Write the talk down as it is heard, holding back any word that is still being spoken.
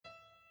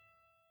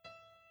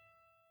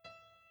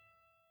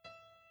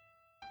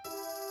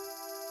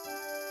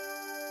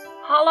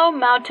Hollow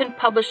Mountain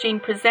Publishing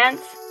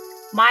presents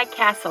My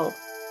Castle,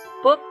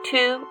 Book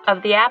 2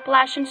 of the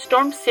Appalachian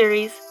Storm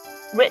series,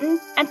 written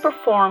and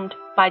performed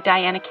by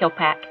Diana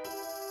Kilpack.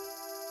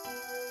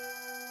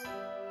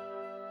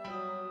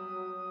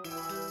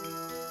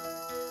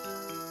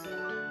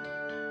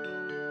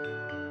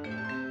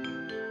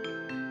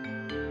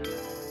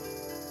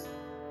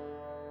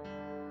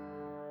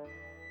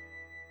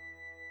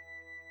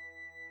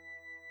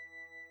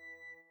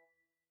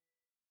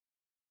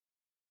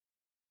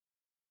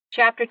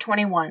 Chapter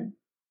 21.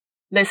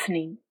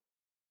 Listening.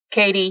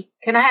 Katie,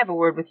 can I have a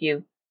word with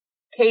you?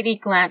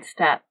 Katie glanced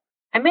up.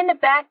 I'm in the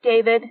back,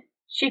 David.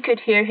 She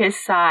could hear his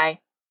sigh.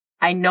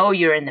 I know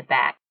you're in the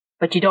back,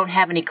 but you don't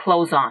have any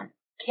clothes on.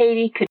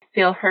 Katie could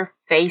feel her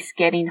face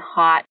getting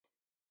hot.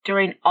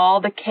 During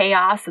all the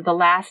chaos of the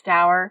last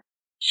hour,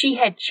 she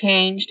had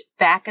changed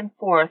back and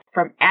forth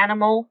from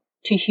animal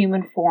to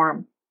human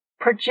form.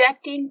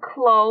 Projecting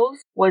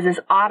clothes was as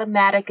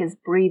automatic as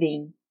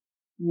breathing.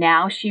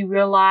 Now she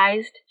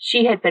realized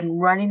she had been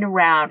running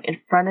around in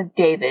front of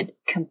David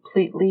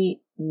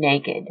completely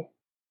naked.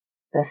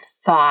 The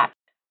thought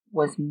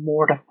was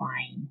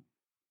mortifying.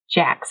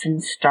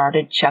 Jackson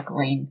started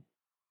chuckling.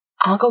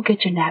 I'll go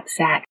get your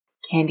knapsack,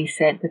 Candy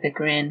said with a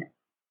grin.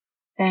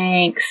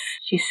 Thanks,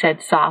 she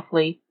said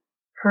softly,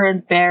 her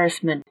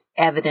embarrassment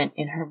evident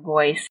in her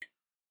voice.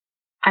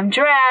 I'm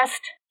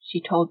dressed, she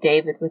told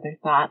David with her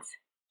thoughts.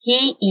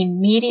 He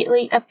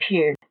immediately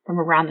appeared from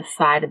around the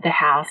side of the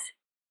house.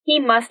 He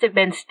must have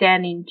been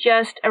standing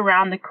just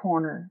around the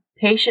corner,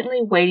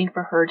 patiently waiting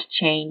for her to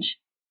change.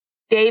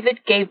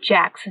 David gave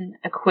Jackson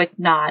a quick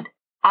nod,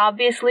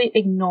 obviously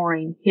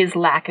ignoring his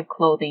lack of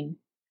clothing.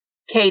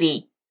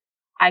 Katie,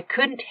 I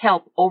couldn't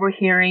help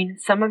overhearing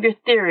some of your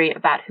theory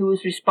about who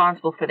is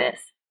responsible for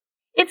this.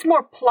 It's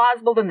more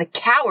plausible than the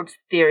coward's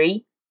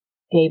theory.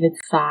 David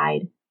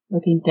sighed,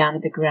 looking down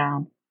at the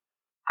ground.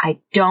 I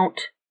don't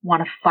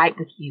want to fight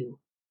with you.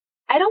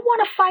 I don't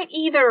want to fight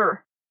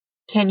either.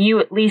 Can you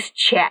at least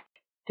check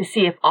to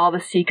see if all the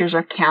Seekers are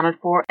accounted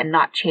for and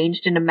not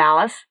changed into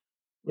malice?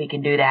 We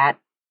can do that.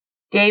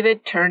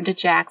 David turned to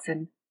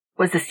Jackson.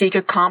 Was the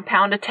Seeker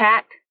compound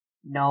attacked?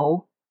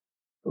 No.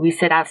 We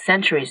set out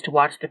sentries to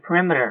watch the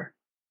perimeter.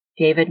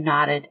 David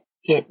nodded.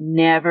 It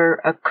never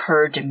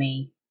occurred to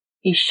me.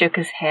 He shook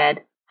his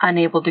head,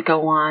 unable to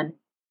go on,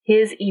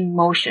 his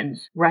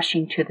emotions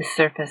rushing to the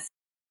surface.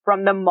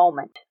 From the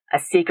moment a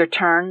Seeker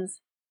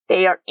turns,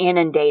 they are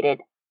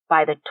inundated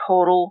by the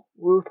total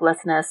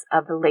ruthlessness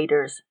of the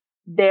leaders.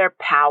 Their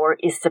power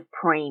is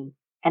supreme,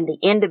 and the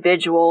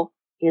individual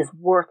is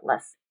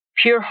worthless.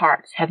 Pure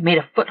hearts have made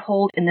a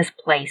foothold in this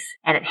place,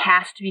 and it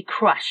has to be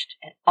crushed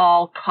at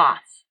all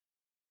costs.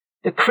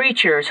 The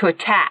creatures who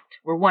attacked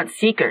were once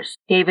Seekers,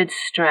 David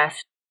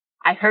stressed.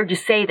 I heard you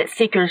say that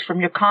Seekers from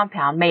your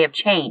compound may have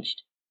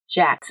changed.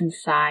 Jackson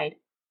sighed.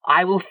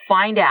 I will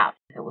find out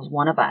if it was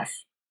one of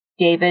us.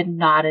 David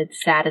nodded,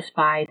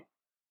 satisfied.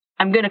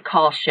 I'm going to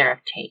call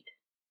Sheriff Tate.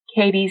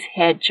 Katie's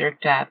head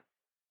jerked up.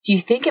 Do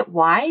you think it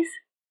wise?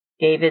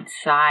 David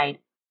sighed.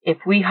 If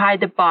we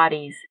hide the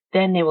bodies,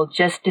 then they will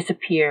just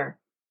disappear.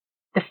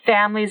 The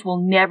families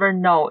will never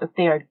know if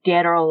they are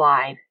dead or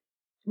alive.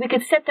 We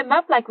could set them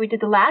up like we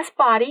did the last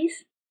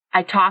bodies.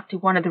 I talked to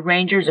one of the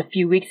rangers a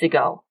few weeks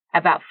ago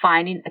about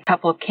finding a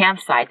couple of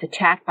campsites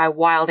attacked by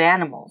wild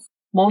animals.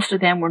 Most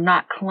of them were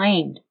not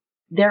claimed.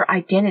 Their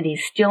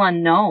identities still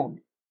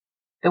unknown.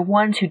 The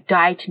ones who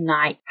die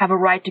tonight have a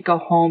right to go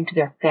home to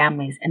their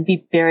families and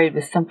be buried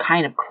with some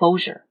kind of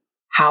closure.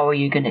 How are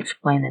you going to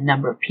explain the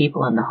number of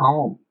people in the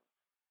home?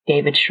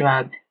 David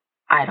shrugged.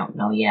 I don't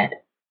know yet.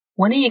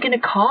 When are you going to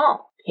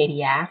call?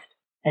 Katie asked.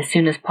 As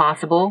soon as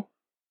possible.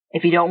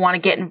 If you don't want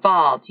to get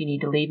involved, you need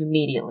to leave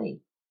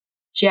immediately.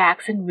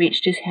 Jackson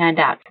reached his hand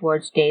out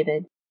towards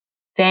David.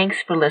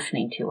 Thanks for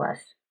listening to us.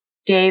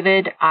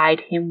 David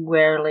eyed him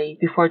warily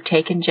before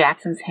taking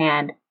Jackson's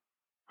hand.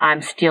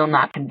 I'm still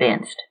not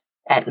convinced.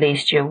 At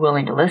least you're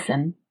willing to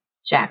listen,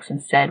 Jackson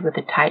said with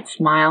a tight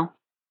smile.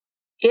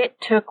 It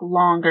took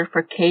longer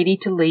for Katie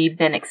to leave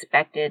than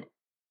expected.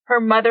 Her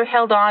mother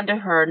held on to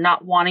her,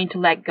 not wanting to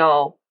let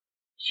go.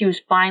 She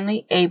was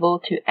finally able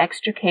to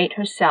extricate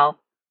herself,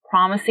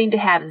 promising to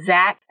have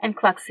Zach and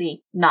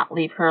Cluxy not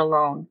leave her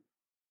alone.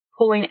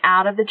 Pulling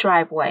out of the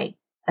driveway,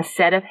 a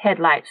set of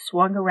headlights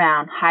swung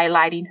around,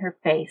 highlighting her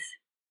face.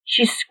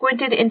 She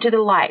squinted into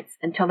the lights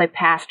until they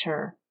passed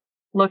her.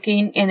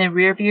 Looking in the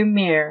rearview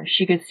mirror,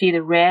 she could see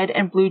the red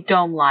and blue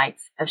dome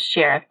lights of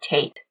Sheriff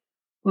Tate.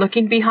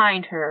 Looking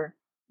behind her,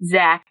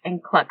 Zach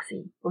and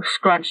Cluxy were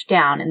scrunched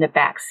down in the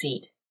back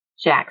seat.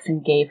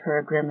 Jackson gave her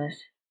a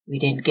grimace. We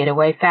didn't get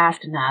away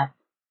fast enough.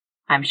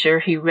 I'm sure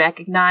he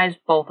recognized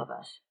both of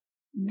us.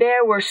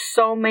 There were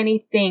so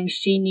many things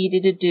she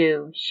needed to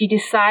do. She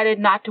decided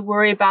not to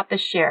worry about the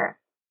sheriff.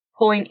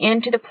 Pulling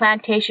into the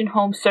plantation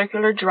home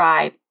circular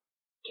drive,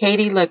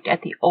 Katie looked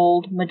at the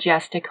old,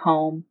 majestic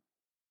home.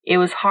 It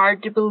was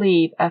hard to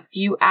believe a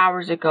few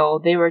hours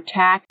ago they were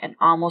attacked and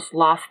almost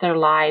lost their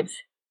lives.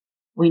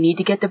 We need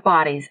to get the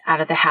bodies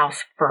out of the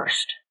house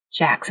first,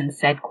 Jackson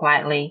said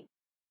quietly.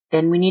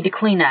 Then we need to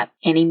clean up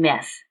any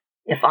mess.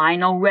 If I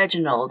know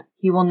Reginald,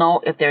 he will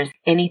know if there's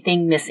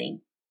anything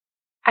missing.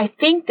 I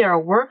think there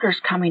are workers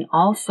coming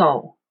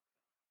also.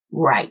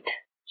 Right,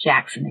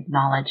 Jackson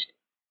acknowledged.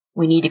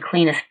 We need to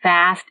clean as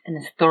fast and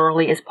as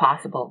thoroughly as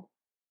possible.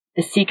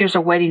 The Seekers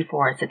are waiting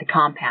for us at the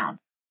compound.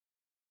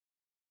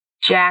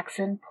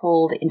 Jackson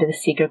pulled into the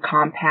Seeker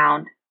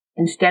compound.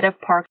 Instead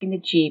of parking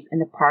the Jeep in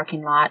the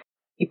parking lot,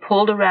 he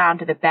pulled around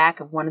to the back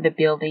of one of the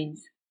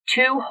buildings.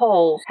 2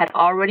 holes had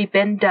already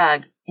been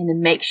dug in the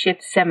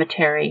makeshift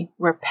cemetery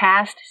where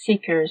past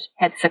Seekers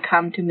had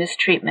succumbed to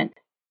mistreatment.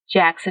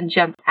 Jackson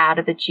jumped out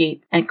of the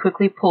Jeep and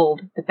quickly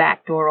pulled the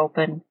back door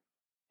open.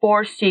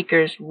 4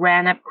 Seekers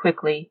ran up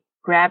quickly,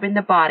 grabbing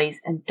the bodies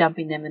and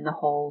dumping them in the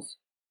holes.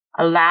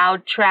 A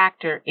loud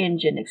tractor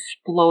engine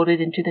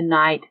exploded into the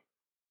night.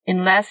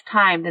 In less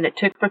time than it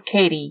took for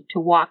Katie to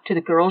walk to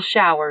the girls'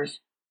 showers,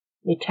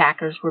 the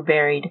attackers were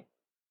buried.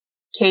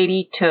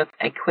 Katie took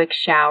a quick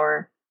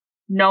shower,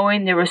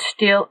 knowing there was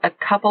still a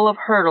couple of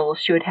hurdles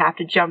she would have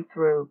to jump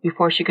through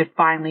before she could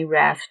finally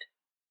rest.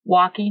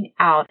 Walking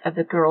out of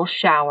the girls'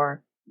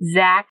 shower,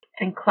 Zach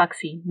and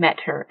Cluxy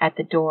met her at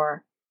the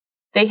door.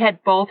 They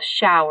had both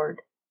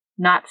showered.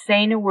 Not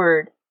saying a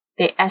word,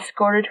 they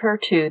escorted her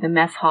to the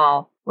mess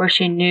hall, where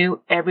she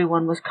knew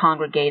everyone was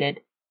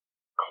congregated.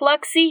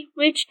 Cluxy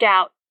reached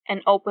out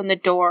and opened the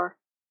door,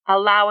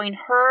 allowing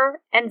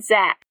her and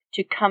Zach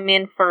to come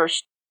in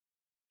first.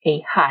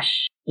 A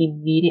hush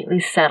immediately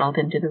settled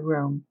into the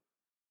room.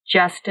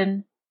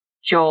 Justin,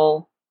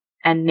 Joel,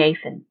 and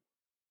Nathan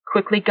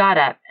quickly got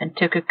up and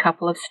took a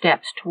couple of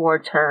steps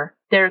towards her,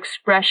 their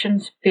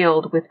expressions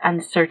filled with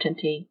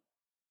uncertainty.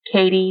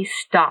 Katie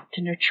stopped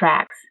in her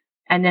tracks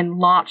and then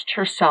launched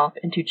herself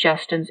into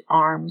Justin's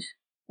arms.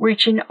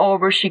 Reaching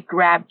over, she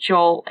grabbed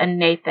Joel and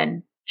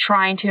Nathan,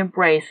 trying to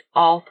embrace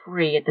all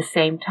 3 at the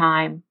same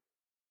time.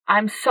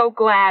 I'm so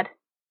glad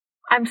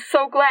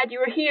you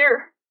are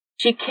here,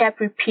 she kept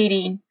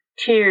repeating,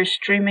 tears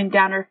streaming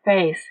down her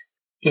face.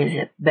 Is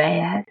it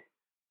bad?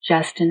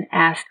 Justin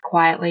asked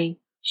quietly.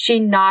 She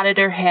nodded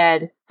her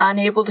head,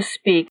 unable to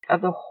speak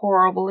of the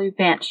horrible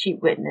event she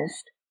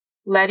witnessed.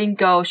 Letting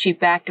go, she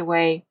backed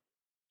away.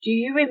 Do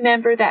you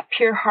remember that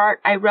pure heart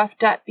I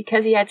roughed up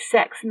because he had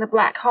sex in the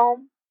Black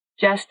home?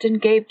 Justin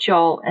gave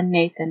Joel and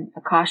Nathan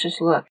a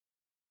cautious look.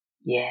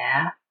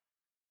 Yeah.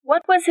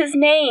 What was his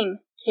name?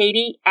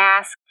 Katie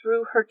asked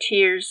through her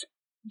tears.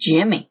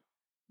 Jimmy,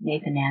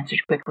 Nathan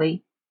answered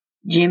quickly.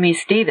 Jimmy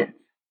Stevens.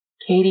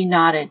 Katie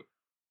nodded.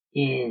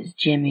 Is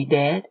Jimmy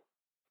dead?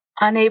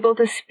 Unable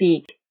to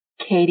speak,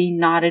 Katie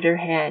nodded her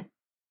head.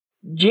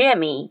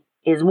 Jimmy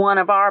is one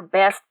of our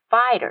best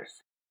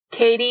fighters.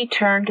 Katie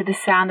turned to the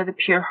sound of the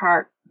pure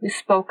heart, who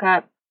spoke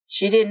up.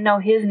 She didn't know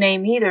his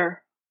name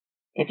either.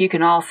 If you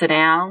can all sit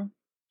down,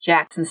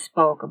 Jackson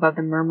spoke above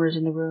the murmurs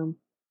in the room.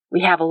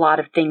 We have a lot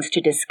of things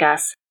to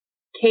discuss.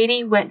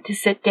 Katie went to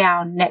sit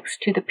down next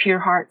to the pure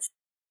hearts.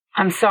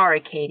 I'm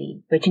sorry,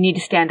 Katie, but you need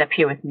to stand up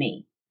here with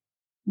me.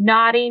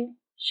 Nodding,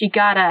 she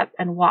got up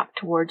and walked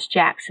towards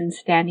Jackson,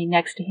 standing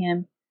next to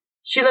him.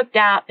 She looked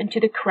out into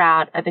the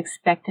crowd of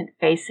expectant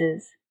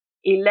faces.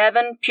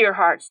 11 pure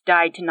hearts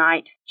died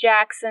tonight,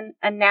 Jackson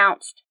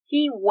announced.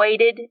 He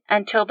waited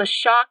until the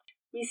shocked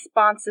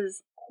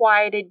responses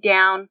quieted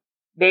down.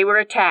 They were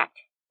attacked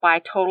by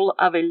a total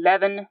of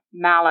 11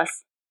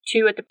 malice,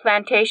 2 at the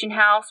plantation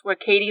house where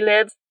Katie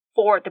lives,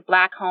 4 at the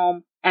Black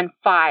home, and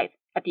 5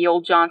 at the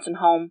old Johnson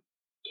home.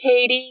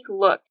 Katie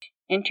looked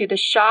into the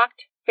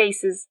shocked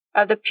faces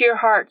of the pure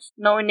hearts,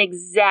 knowing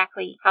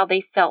exactly how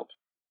they felt.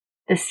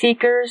 The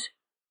Seekers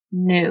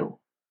knew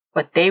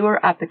what they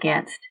were up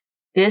against.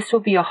 This will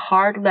be a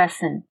hard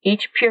lesson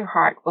each pure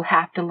heart will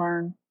have to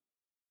learn.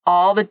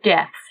 All the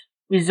deaths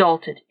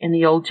resulted in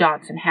the old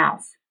Johnson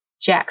house.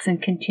 Jackson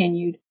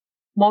continued.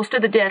 Most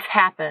of the deaths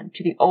happened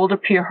to the older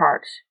pure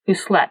hearts who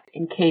slept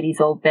in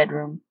Katie's old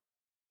bedroom.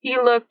 He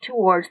looked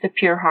towards the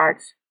pure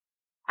hearts.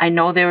 I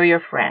know they were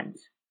your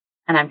friends,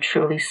 and I'm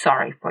truly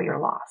sorry for your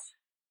loss.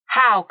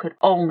 How could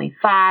only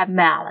 5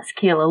 malice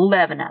kill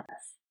 11 of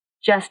us?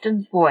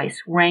 Justin's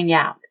voice rang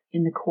out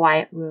in the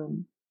quiet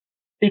room.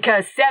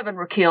 Because 7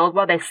 were killed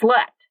while they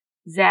slept,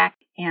 Zach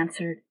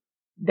answered.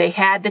 They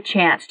had the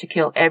chance to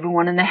kill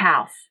everyone in the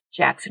house,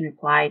 Jackson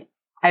replied.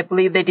 I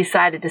believe they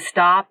decided to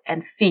stop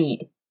and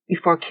feed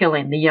before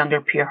killing the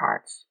younger pure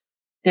hearts.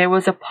 There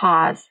was a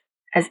pause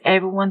as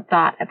everyone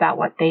thought about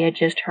what they had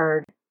just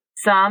heard.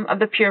 Some of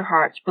the pure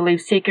hearts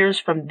believe Seekers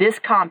from this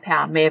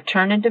compound may have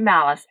turned into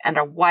malice and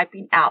are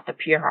wiping out the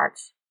pure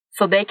hearts,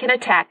 so they can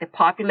attack the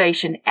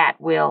population at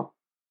will.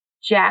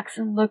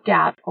 Jackson looked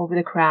out over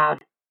the crowd.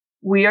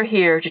 We are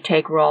here to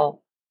take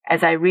roll.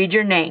 As I read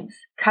your names,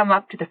 come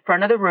up to the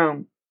front of the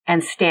room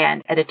and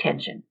stand at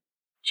attention.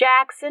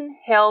 Jackson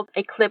held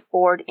a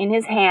clipboard in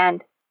his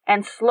hand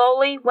and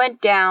slowly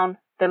went down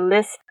the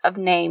list of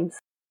names.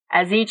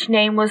 As each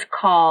name was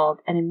called,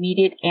 an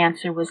immediate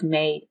answer was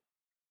made.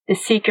 The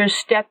Seekers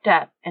stepped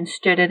up and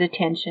stood at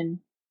attention.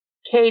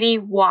 Katie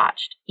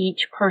watched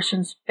each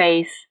person's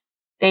face.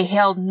 They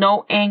held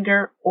no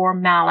anger or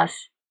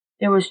malice.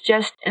 There was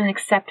just an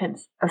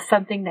acceptance of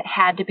something that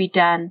had to be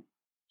done.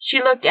 She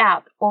looked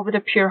out over the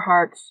Pure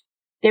Hearts.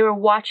 They were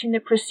watching the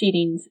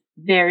proceedings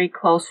very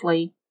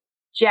closely.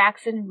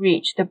 Jackson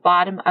reached the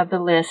bottom of the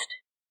list.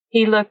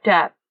 He looked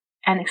up,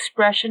 an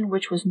expression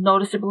which was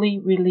noticeably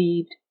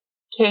relieved.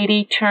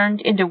 Katie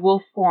turned into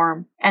wolf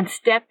form and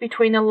stepped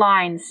between the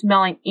lines,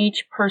 smelling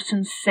each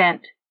person's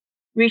scent.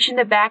 Reaching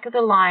the back of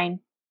the line,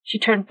 she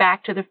turned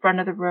back to the front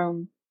of the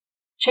room.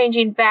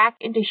 Changing back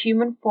into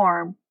human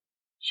form,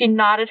 she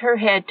nodded her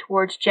head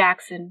towards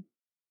Jackson.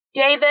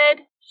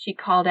 "David," she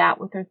called out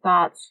with her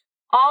thoughts,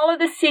 "all of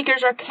the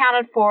Seekers are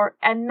counted for,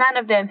 and none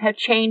of them have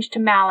changed to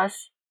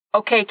malice."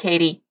 "Okay,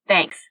 Katie,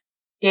 thanks."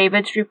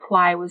 David's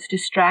reply was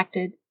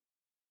distracted.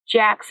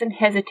 Jackson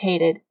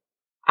hesitated.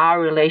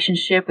 "Our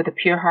relationship with the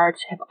Pure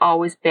Hearts have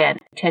always been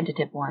a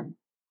tentative one.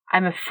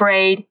 I'm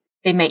afraid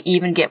they may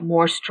even get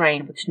more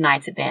strained with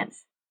tonight's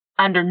events.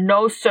 Under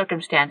no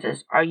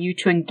circumstances are you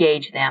to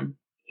engage them."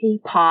 He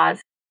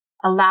paused,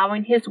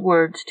 allowing his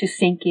words to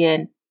sink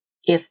in.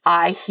 "If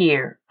I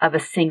hear of a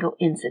single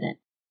incident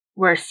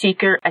where a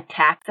Seeker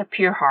attacks a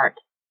Pure Heart,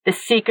 the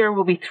Seeker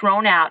will be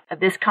thrown out of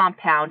this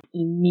compound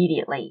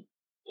immediately.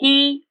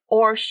 He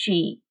or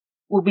she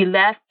will be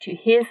left to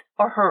his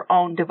or her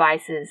own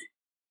devices.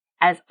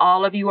 As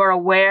all of you are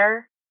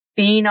aware,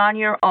 being on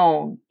your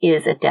own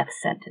is a death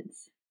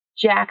sentence."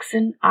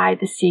 Jackson eyed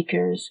the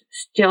Seekers,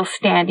 still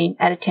standing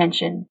at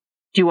attention.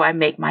 "Do I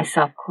make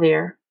myself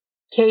clear?"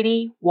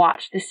 Katie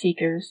watched the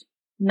Seekers.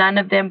 None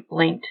of them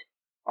blinked,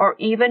 or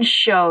even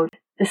showed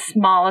the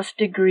smallest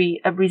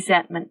degree of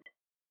resentment.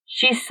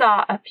 She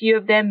saw a few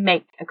of them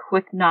make a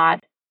quick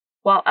nod,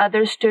 while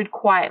others stood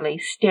quietly,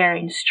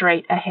 staring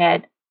straight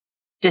ahead.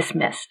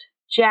 Dismissed.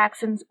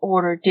 Jackson's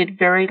order did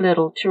very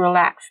little to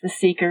relax the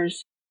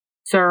Seekers.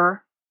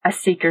 "Sir," a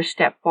Seeker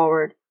stepped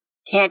forward,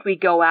 "can't we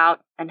go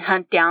out and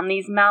hunt down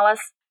these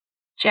malice?"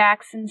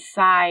 Jackson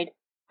sighed.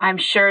 "I'm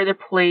sure the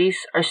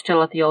police are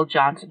still at the old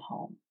Johnson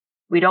home.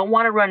 We don't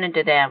want to run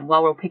into them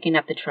while we're picking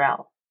up the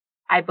trail.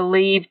 I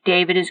believe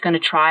David is going to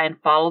try and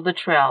follow the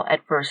trail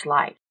at first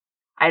light.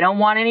 I don't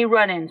want any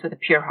run-ins with the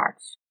Pure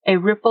Hearts." A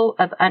ripple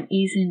of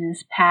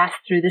uneasiness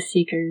passed through the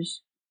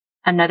Seekers.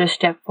 Another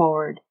stepped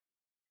forward.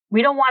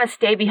 "We don't want to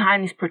stay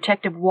behind these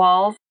protective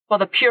walls while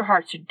the Pure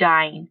Hearts are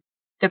dying.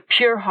 The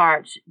Pure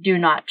Hearts do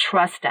not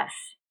trust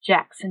us,"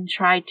 Jackson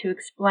tried to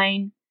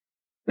explain.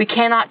 "We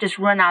cannot just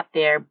run out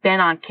there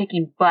bent on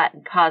kicking butt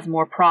and cause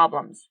more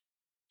problems."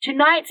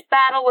 "Tonight's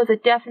battle was a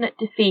definite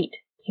defeat,"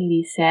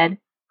 Katie said,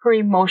 her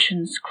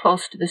emotions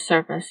close to the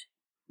surface.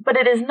 "But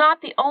it is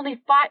not the only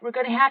fight we're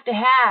going to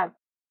have.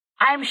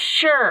 I am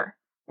sure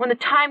when the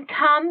time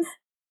comes,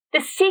 the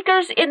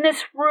Seekers in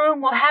this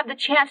room will have the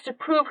chance to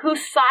prove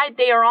whose side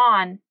they are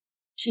on."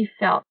 She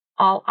felt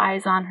all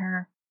eyes on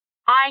her.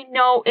 "I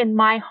know in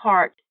my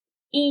heart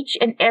each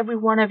and every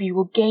one of you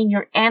will gain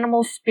your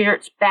animal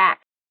spirits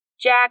back."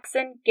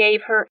 Jackson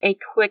gave her a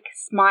quick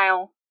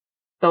smile.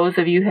 "Those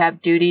of you who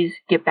have duties,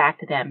 get back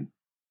to them.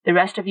 The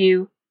rest of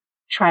you,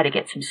 try to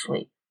get some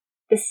sleep."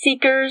 The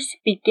Seekers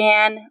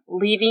began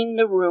leaving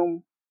the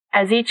room.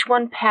 As each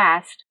one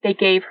passed, they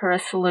gave her a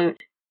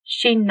salute.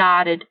 She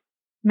nodded,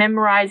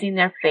 memorizing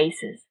their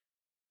faces.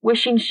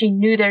 Wishing she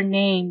knew their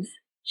names,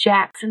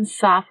 Jackson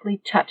softly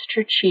touched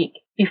her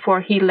cheek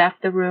before he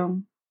left the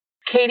room.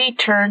 Katie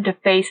turned to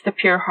face the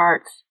Pure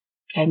Hearts.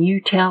 "Can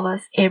you tell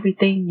us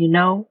everything you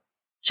know?"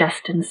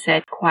 Justin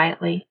said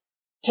quietly.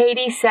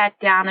 Katie sat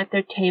down at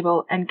their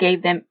table and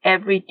gave them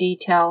every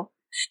detail,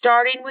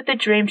 starting with the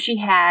dream she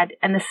had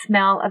and the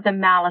smell of the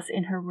malice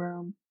in her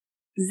room.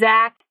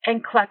 Zach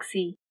and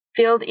Cluxy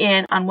filled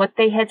in on what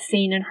they had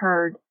seen and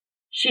heard.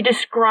 She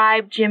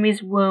described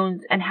Jimmy's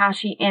wounds and how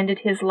she ended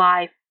his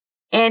life,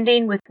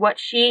 ending with what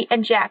she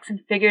and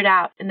Jackson figured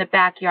out in the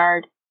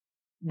backyard.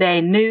 "They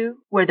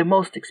knew where the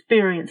most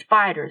experienced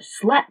fighters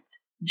slept,"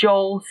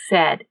 Joel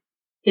said,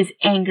 his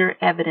anger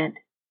evident.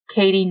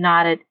 Katie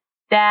nodded.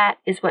 "That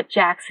is what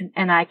Jackson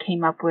and I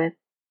came up with."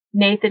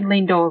 Nathan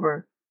leaned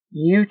over.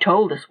 "You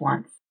told us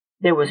once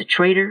there was a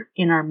traitor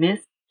in our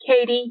midst."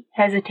 Katie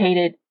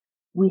hesitated.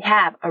 "We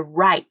have a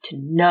right to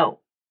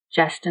know,"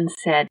 Justin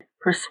said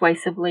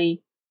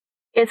persuasively.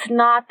 "It's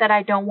not that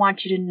I don't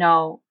want you to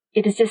know.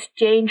 It is just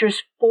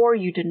dangerous for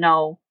you to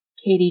know,"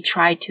 Katie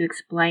tried to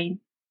explain.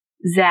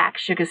 Zach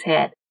shook his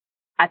head.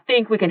 "I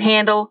think we can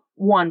handle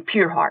one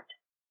Pure Heart."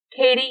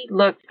 Katie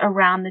looked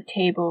around the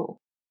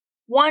table,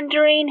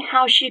 wondering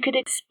how she could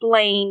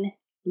explain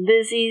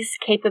Lizzie's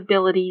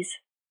capabilities.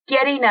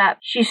 Getting up,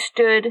 she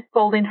stood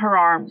folding her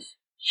arms.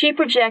 She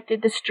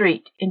projected the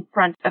street in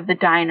front of the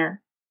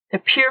diner. The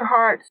Pure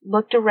Hearts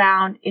looked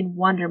around in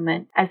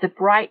wonderment as the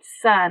bright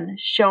sun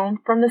shone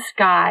from the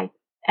sky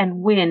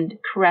and wind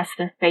caressed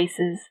their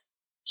faces.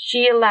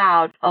 She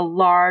allowed a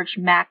large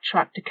Mack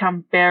truck to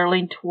come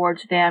barreling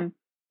towards them,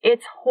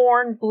 its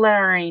horn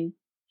blaring.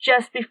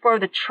 Just before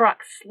the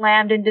truck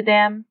slammed into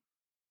them,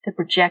 the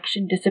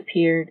projection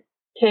disappeared.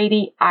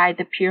 Katie eyed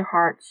the Pure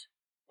Hearts.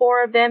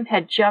 4 of them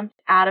had jumped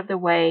out of the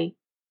way.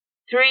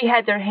 3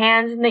 had their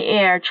hands in the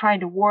air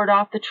trying to ward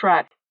off the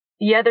truck.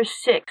 The other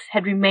 6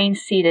 had remained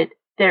seated,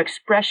 their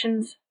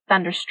expressions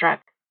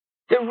thunderstruck.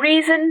 The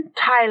reason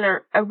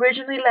Tyler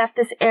originally left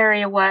this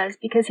area was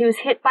because he was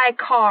hit by a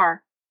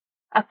car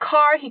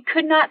he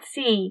could not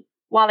see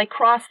while he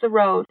crossed the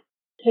road.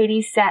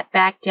 Katie sat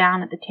back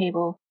down at the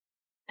table.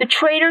 The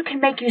traitor can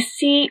make you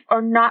see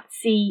or not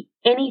see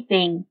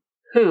anything.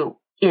 Who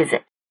is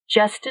it?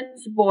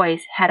 Justin's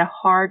voice had a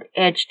hard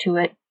edge to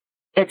it.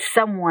 It's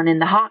someone in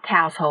the Hawk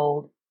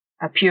household.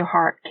 A pure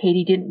heart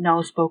Katie didn't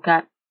know spoke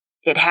up.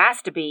 It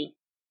has to be.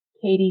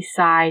 Katie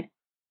sighed.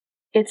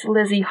 It's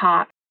Lizzie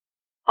Hawk.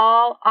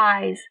 All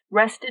eyes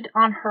rested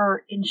on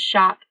her in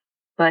shock.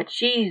 But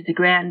she's the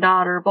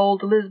granddaughter of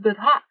old Elizabeth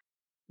Hawk,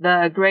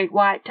 the great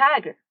white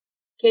tiger.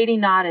 Katie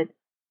nodded.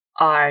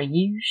 Are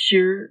you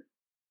sure?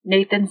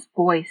 Nathan's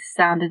voice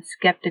sounded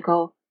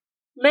skeptical.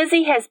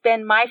 Lizzie has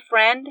been my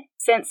friend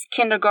since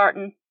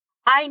kindergarten.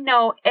 I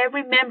know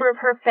every member of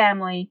her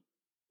family.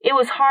 It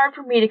was hard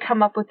for me to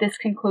come up with this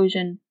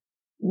conclusion.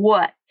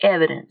 What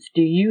evidence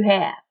do you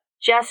have?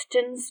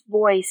 Justin's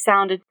voice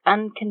sounded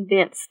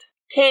unconvinced.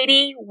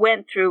 Katie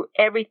went through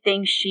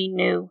everything she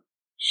knew.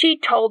 She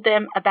told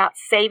them about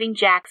saving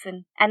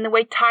Jackson and the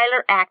way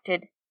Tyler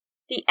acted,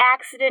 the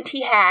accident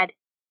he had,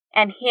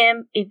 and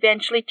him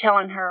eventually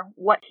telling her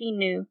what he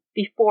knew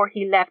before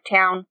he left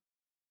town.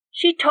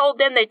 She told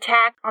them the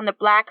attack on the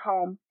Black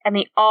home and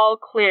the all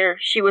clear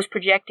she was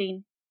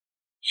projecting.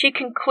 She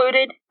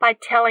concluded by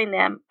telling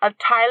them of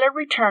Tyler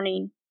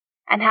returning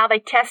and how they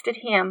tested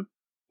him,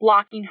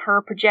 blocking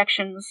her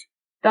projections.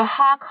 The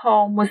Hawk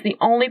home was the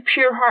only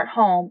Pure Heart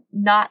home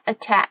not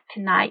attacked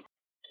tonight,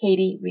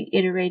 Katie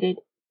reiterated.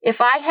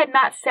 If I had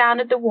not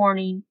sounded the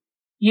warning,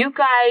 you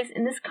guys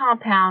in this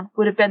compound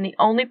would have been the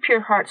only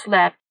Pure Hearts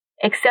left,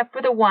 except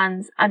for the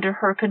ones under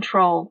her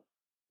control.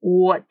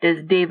 What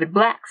does David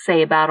Black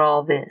say about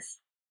all this?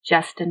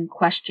 Justin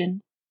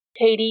questioned.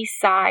 Katie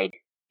sighed.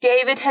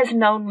 David has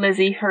known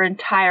Lizzie her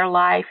entire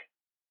life.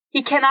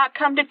 He cannot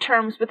come to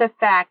terms with the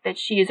fact that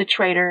she is a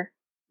traitor.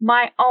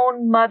 My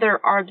own mother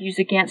argues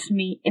against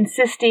me,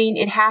 insisting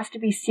it has to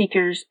be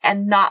Seekers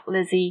and not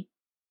Lizzie.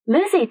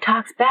 Lizzie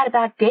talks bad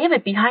about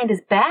David behind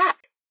his back,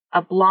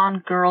 a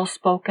blonde girl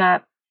spoke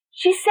up.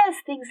 She says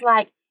things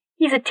like,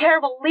 he's a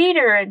terrible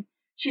leader, and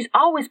she's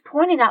always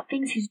pointing out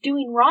things he's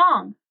doing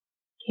wrong.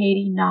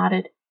 Katie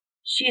nodded.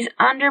 She's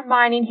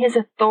undermining his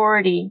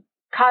authority,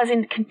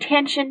 causing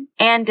contention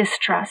and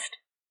distrust.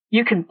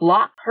 You can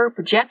block her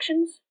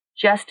projections?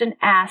 Justin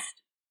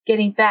asked,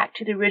 getting back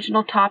to the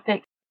original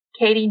topic.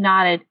 Katie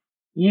nodded.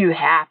 You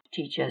have to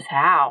teach us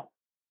how,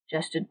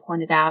 Justin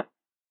pointed out.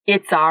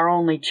 It's our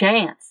only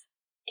chance.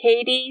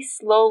 Katie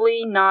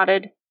slowly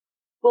nodded.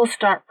 We'll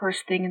start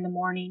first thing in the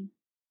morning.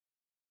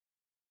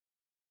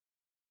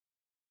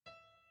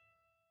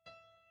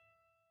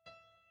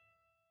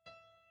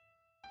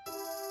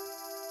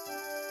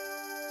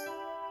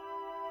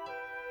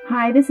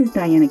 Hi, this is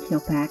Diana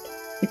Kilpack.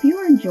 If you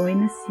are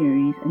enjoying this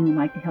series and would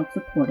like to help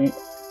support it,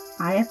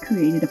 I have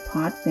created a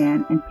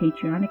PodFan and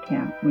Patreon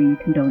account where you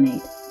can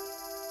donate.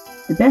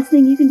 The best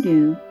thing you can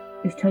do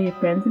is tell your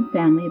friends and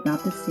family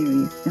about this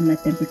series and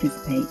let them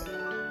participate.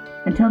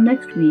 Until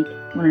next week,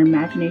 when our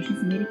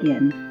imaginations meet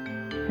again,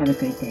 have a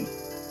great day.